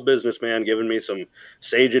old businessman giving me some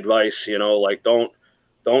sage advice, like don't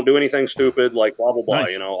do anything stupid, like blah blah blah,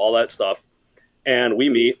 Nice. All that stuff. And we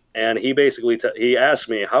meet, and he basically he asked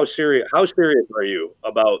me, how serious are you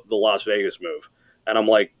about the Las Vegas move? And I'm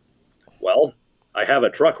like, well, I have a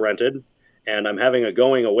truck rented, and I'm having a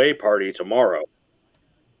going away party tomorrow.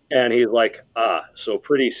 And he's like, so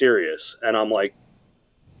pretty serious. And I'm like,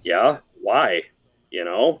 yeah, why?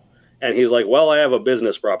 And he's like, well, I have a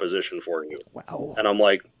business proposition for you. Wow. And I'm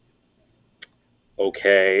like,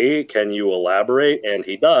 okay, can you elaborate? And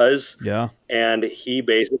he does. Yeah. And he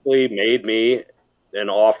basically made me an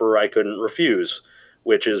offer I couldn't refuse,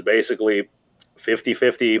 which is basically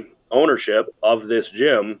 50-50 ownership of this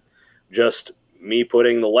gym, just me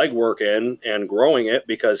putting the legwork in and growing it,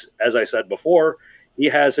 because as I said before, he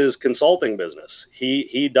has his consulting business.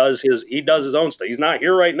 He does his own stuff. He's not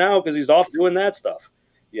here right now because he's off doing that stuff,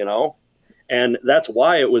 and that's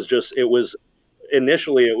why it was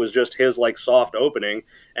initially just his like soft opening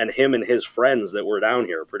and him and his friends that were down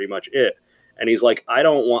here, pretty much it. And he's like, I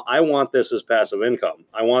want this as passive income.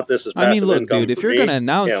 I want this as passive income. Look, dude, if you're going to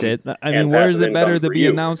announce it, and where is it better passive to income be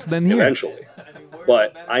for announced than here? eventually.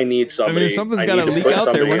 But I need somebody. Something's I got need to leak put out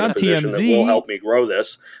there. somebody We're in a not position TMZ. that will help me grow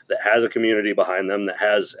this, that has a community behind them, that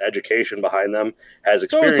has education behind them, has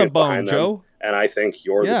Throw us experience a bone, behind them. Joe. And I think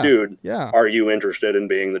you're Yeah, the dude. yeah. Are you interested in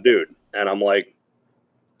being the dude? And I'm like,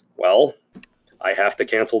 well, I have to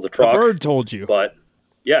cancel the The truck. bird told you. But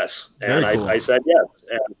yes. And Very cool. I said yes.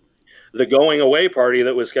 And the going away party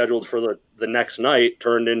that was scheduled for the next night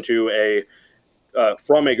turned into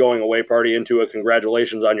from a going away party into a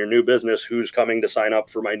congratulations on your new business, who's coming to sign up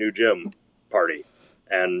for my new gym party.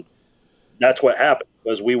 And that's what happened,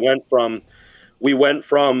 because we went from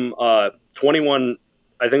 21,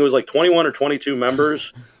 I think it was like 21 or 22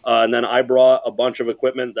 members. And then I brought a bunch of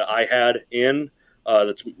equipment that I had in,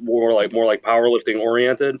 that's more like powerlifting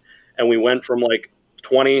oriented. And we went from like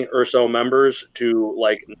 20 or so members to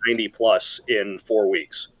like 90 plus in 4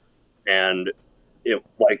 weeks. And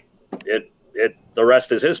the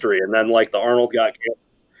rest is history. And then like the Arnold got canceled,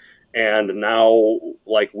 and now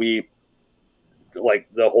like the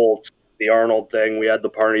Arnold thing, we had the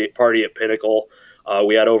party at Pinnacle.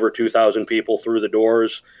 We had over 2,000 people through the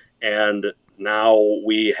doors, and now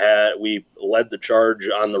we led the charge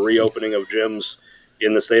on the reopening of gyms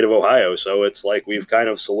in the state of Ohio. So it's like we've kind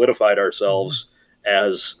of solidified ourselves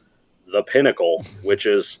as the Pinnacle, which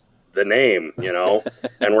is the name,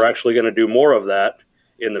 and we're actually going to do more of that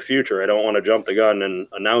in the future. I don't want to jump the gun and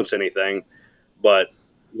announce anything, but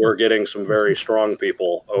we're getting some very strong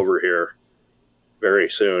people over here very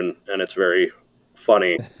soon, and it's very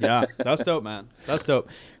funny. Yeah, that's dope, man. That's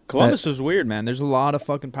dope. Columbus is weird, man. There's a lot of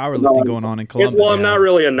fucking powerlifting going on in Columbus. Well, I'm not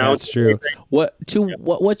really announcing. That's true. anything.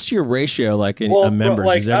 What's your ratio like in Well, members?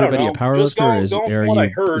 like, is I don't everybody a know. power Just lifter? going Is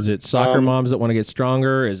from it soccer moms that want to get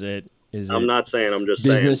stronger? Is it I'm not saying. I'm just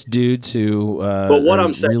saying. business dudes who But what are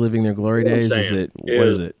I'm saying- reliving their glory what I'm days? Is saying it what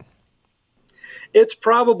is is- it? It's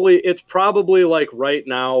probably like right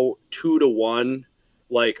now 2-to-1,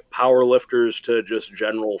 like power lifters to just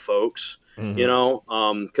general folks. Mhm. You know,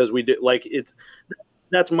 because we did like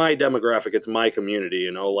that's my demographic. It's my community.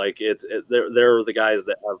 You know, like they're the guys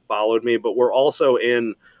that have followed me. But we're also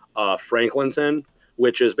in Franklinton,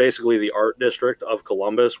 which is basically the art district of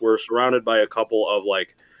Columbus. We're surrounded by a couple of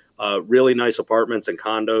like really nice apartments and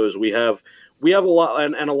condos. We have a lot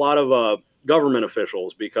and a lot of government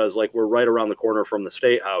officials because like we're right around the corner from the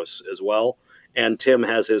State House as well, and Tim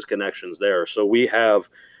has his connections there. So we have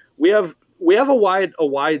a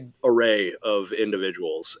wide array of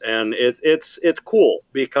individuals, and it's cool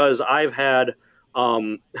because I've had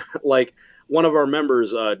like one of our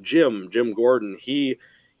members, Jim Gordon. He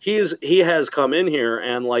has come in here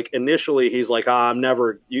and like initially he's like, I'm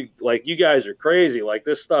never you guys are crazy, like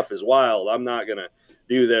this stuff is wild, I'm not gonna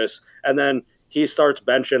do this. And then he starts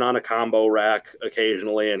benching on a combo rack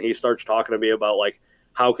occasionally, and he starts talking to me about like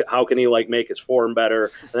how can he like make his form better.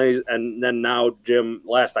 And then now Jim,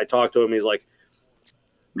 last I talked to him, he's like,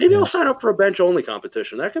 maybe I'll sign up for a bench only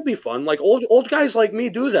competition. That could be fun. Like old guys like me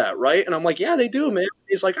do that, right? And I'm like, yeah, they do, man.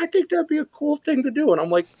 He's like, I think that'd be a cool thing to do. And I'm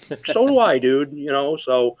like, so do I, dude. You know,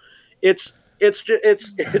 so it's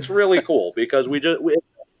really cool because it's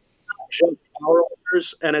not just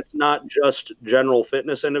powerlifters and it's not just general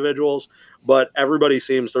fitness individuals, but everybody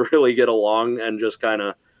seems to really get along and just kind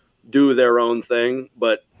of do their own thing,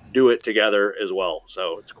 but do it together as well.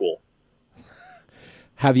 So it's cool.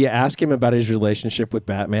 Have you asked him about his relationship with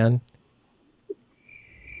Batman?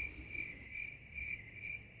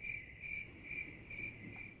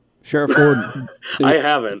 Sheriff Gordon. I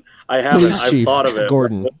haven't. Police I've Chief thought of it.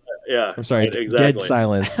 Gordon. Yeah. I'm sorry, exactly. dead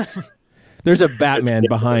silence. There's a Batman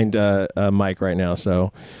behind Mike right now,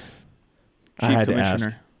 so I Chief had to ask.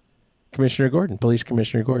 Commissioner Gordon, Police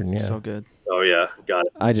Commissioner Gordon. Yeah. So good. Oh yeah, got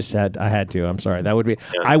it. I had to. I'm sorry. That would be.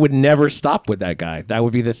 Yeah. I would never stop with that guy. That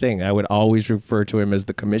would be the thing. I would always refer to him as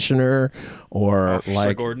the commissioner, or Officer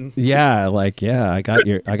like Gordon. Yeah, like yeah. I got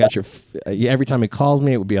your. Every time he calls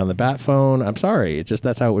me, it would be on the bat phone. I'm sorry. It's just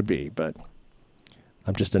that's how it would be. But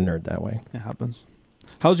I'm just a nerd that way. It happens.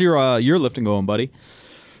 How's your lifting going, buddy?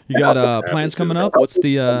 You got plans coming up? What's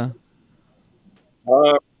the?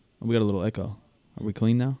 We got a little echo. Are we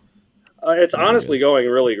clean now? It's honestly going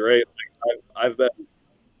really great. I've been.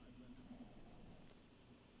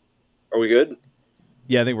 Are we good?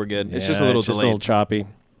 Yeah, I think we're good. It's Yeah, just a little it's just a delayed. little choppy.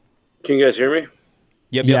 Can you guys hear me?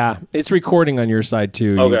 Yep. Yeah, it's recording on your side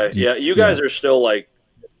too. Okay. Yeah, you guys are still like.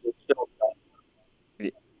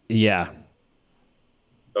 Yeah.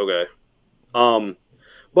 Okay.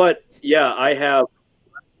 But yeah,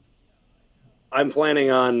 I'm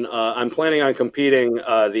planning on competing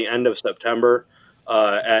the end of September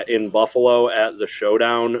in Buffalo at the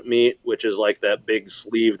Showdown meet, which is like that big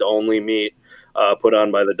sleeved only meet put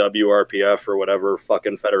on by the WRPF or whatever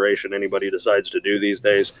fucking federation anybody decides to do these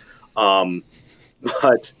days.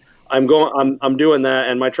 But I'm doing that,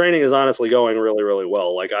 and my training is honestly going really, really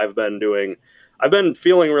well. Like I've been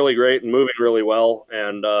feeling really great and moving really well,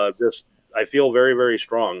 and I feel very, very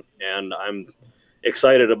strong, and I'm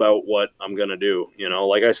excited about what I'm gonna do. You know,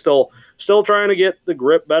 like I still trying to get the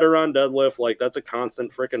grip better on deadlift. Like that's a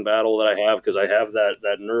constant freaking battle that I have because I have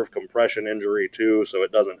that nerve compression injury too, so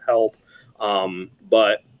it doesn't help.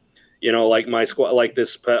 But you know, like my squat, like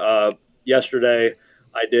this yesterday,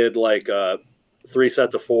 I did like 3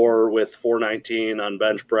 sets of 4 with 419 on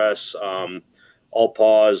bench press. All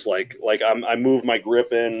pause, like I move my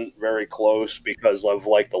grip in very close because of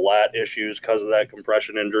like the lat issues because of that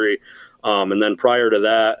compression injury. And then prior to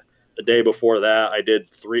that, the day before that, I did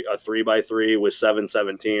a 3x3 with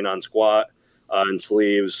 717 on squat and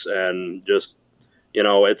sleeves, and just you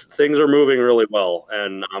know, things are moving really well,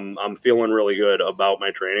 and I'm feeling really good about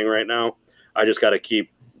my training right now. I just got to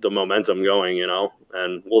keep the momentum going, you know,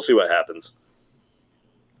 and we'll see what happens.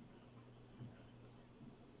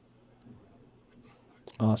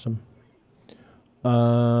 Awesome.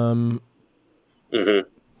 Mm-hmm.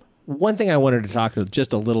 One thing I wanted to talk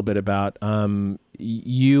just a little bit about,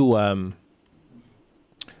 you,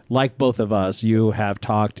 like both of us, you have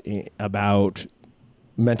talked about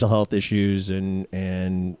mental health issues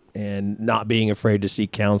and not being afraid to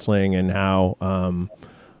seek counseling, and how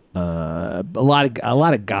a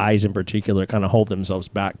lot of guys in particular kind of hold themselves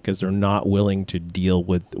back because they're not willing to deal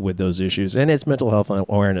with those issues. And it's Mental Health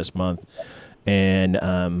Awareness Month.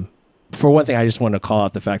 And for one thing, I just want to call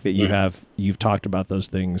out the fact that you've talked about those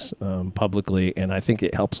things publicly, and I think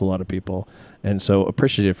it helps a lot of people, and so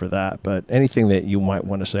appreciative for that. But anything that you might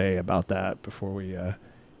want to say about that before we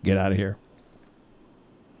get out of here?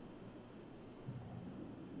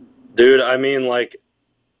 Dude, I mean, like,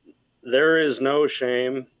 there is no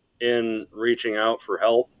shame in reaching out for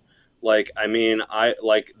help. Like, I mean,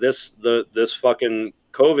 this fucking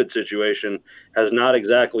COVID situation has not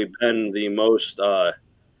exactly been the most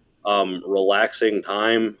relaxing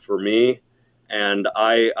time for me. And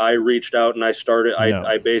I reached out and I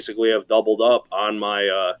basically have doubled up on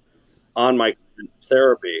my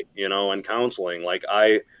therapy, and counseling. Like,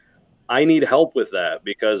 I need help with that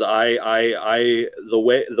because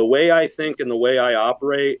the way I think and the way I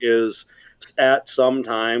operate is at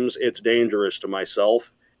sometimes it's dangerous to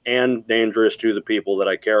myself and dangerous to the people that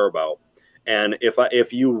I care about. And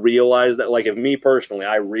if you realize that, like, if me personally,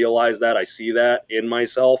 I realize that, I see that in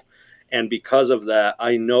myself, and because of that,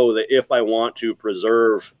 I know that if I want to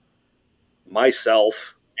preserve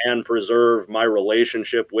myself and preserve my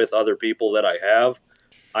relationship with other people that I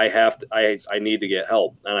need to get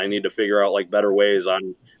help, and I need to figure out, like, better ways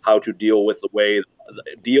on how to deal with the way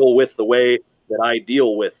that I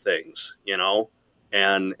deal with things,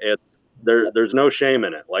 and there's no shame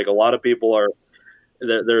in it. Like, a lot of people are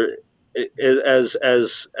they're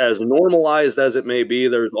as normalized as it may be,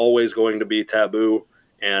 there's always going to be taboo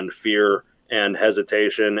and fear and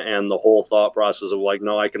hesitation and the whole thought process of, like,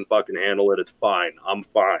 no, I can fucking handle it. It's fine. I'm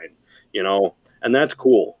fine, and that's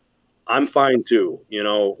cool. I'm fine too.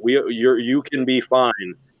 You can be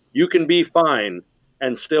fine. You can be fine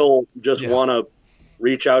and still just want to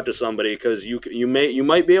reach out to somebody, because you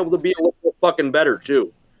might be able to be a little fucking better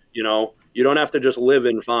too. You don't have to just live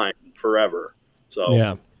in fine forever. So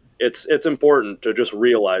Yeah. it's important to just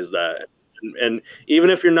realize that. And even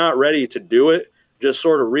if you're not ready to do it, just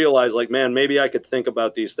sort of realize, like, man, maybe I could think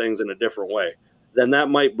about these things in a different way. Then that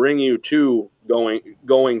might bring you to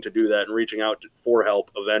going to do that and reaching out for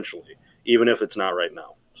help eventually, even if it's not right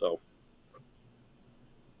now. So.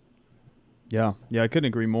 Yeah, I couldn't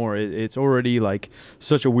agree more. It's already, like,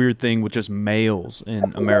 such a weird thing with just males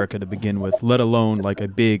in America to begin with, let alone, like, a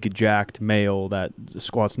big jacked male that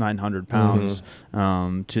squats 900 pounds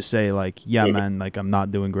to say, like, yeah, man, like, I'm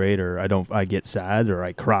not doing great, or I get sad, or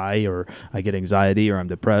I cry, or I get anxiety, or I'm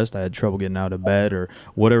depressed, I had trouble getting out of bed, or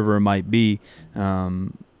whatever it might be.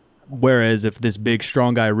 Whereas if this big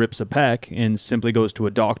strong guy rips a pec and simply goes to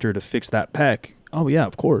a doctor to fix that pec, oh yeah,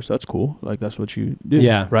 of course, that's cool. Like, that's what you do.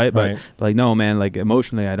 Yeah, right. But right. like, no, man, like,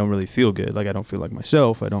 emotionally, I don't really feel good. Like, I don't feel like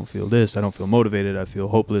myself. I don't feel this. I don't feel motivated. I feel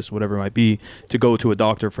hopeless, whatever it might be. To go to a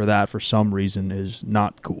doctor for that, for some reason, is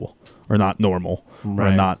not cool or not normal,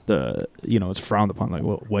 Right. or not it's frowned upon. Like,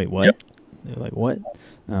 well, wait, what? They're like, what?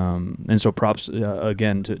 And so props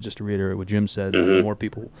again to reiterate what Jim said. The more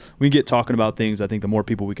people we get talking about things, I think the more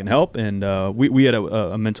people we can help. And we had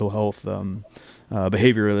a mental health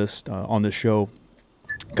behavioralist on this show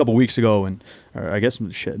a couple weeks ago, or I guess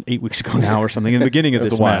 8 weeks ago now or something, in the beginning of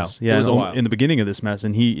this mess. Yeah, in the beginning of this mess,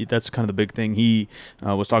 and that's kind of the big thing he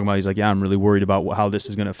was talking about. He's like, yeah, I'm really worried about how this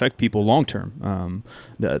is going to affect people long term.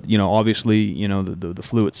 Obviously, the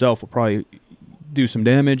flu itself will probably do some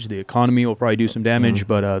damage. The economy will probably do some damage,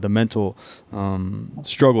 but the mental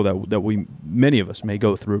struggle that many of us may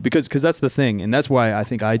go through, because that's the thing, and that's why I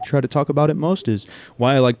think I try to talk about it most, is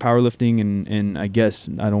why I like powerlifting, and I guess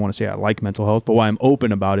I don't want to say I like mental health, but why I'm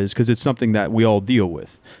open about it is because it's something that we all deal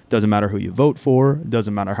with. It doesn't matter who you vote for. It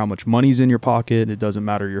doesn't matter how much money's in your pocket. It doesn't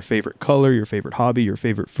matter your favorite color, your favorite hobby, your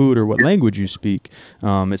favorite food, or what language you speak.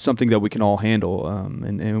 It's something that we can all handle,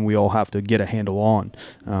 and we all have to get a handle on,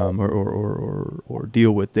 or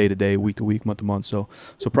deal with day to day, week to week, month to month. So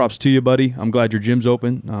props to you, buddy. I'm glad your gym's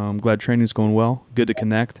open. I'm glad training's going well. Good to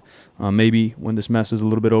connect. Maybe when this mess is a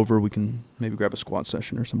little bit over, we can maybe grab a squat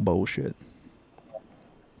session or some bullshit.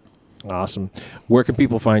 Awesome. Where can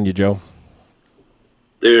people find you, Joe?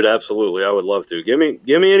 Dude, absolutely. I would love to. Give me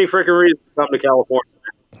any freaking reason to come to California.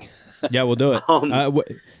 Yeah, we'll do it.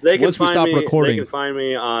 Once we stop recording, they can find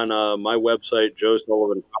me on my website, Joe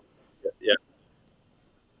Sullivan. Yeah.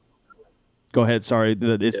 Go ahead. Sorry,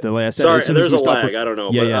 it's the last. Sorry, there's a lag. I don't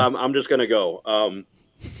know. Yeah. I'm just gonna go.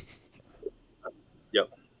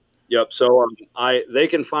 Yep. So they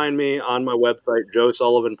can find me on my website,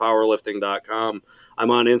 joesullivanpowerlifting.com.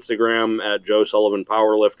 I'm on Instagram at Joe Sullivan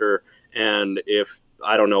Powerlifter, and if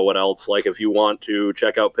I don't know what else, like, if you want to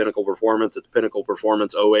check out Pinnacle Performance, it's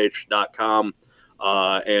pinnacleperformanceoh.com.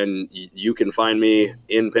 And you can find me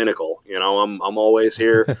in Pinnacle. I'm always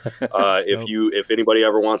here. If anybody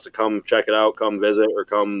ever wants to come check it out, come visit, or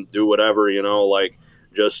come do whatever, like,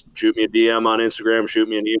 just shoot me a DM on Instagram, shoot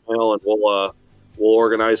me an email, and we'll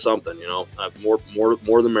organize something.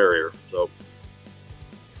 More the merrier. So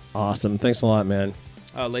Awesome. Thanks a lot, man.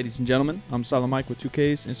 Ladies and gentlemen, I'm Silent Mike with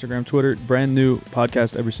 2Ks, Instagram, Twitter. Brand new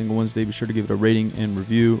podcast every single Wednesday. Be sure to give it a rating and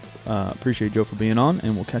review. Appreciate Joe for being on,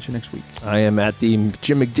 and we'll catch you next week. I am at the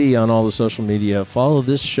Jim McD on all the social media. Follow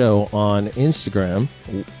this show on Instagram,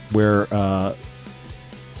 where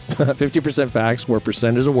 50% facts, where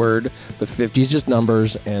percent is a word, but 50 is just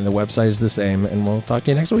numbers, and the website is the same. And we'll talk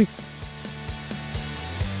to you next week.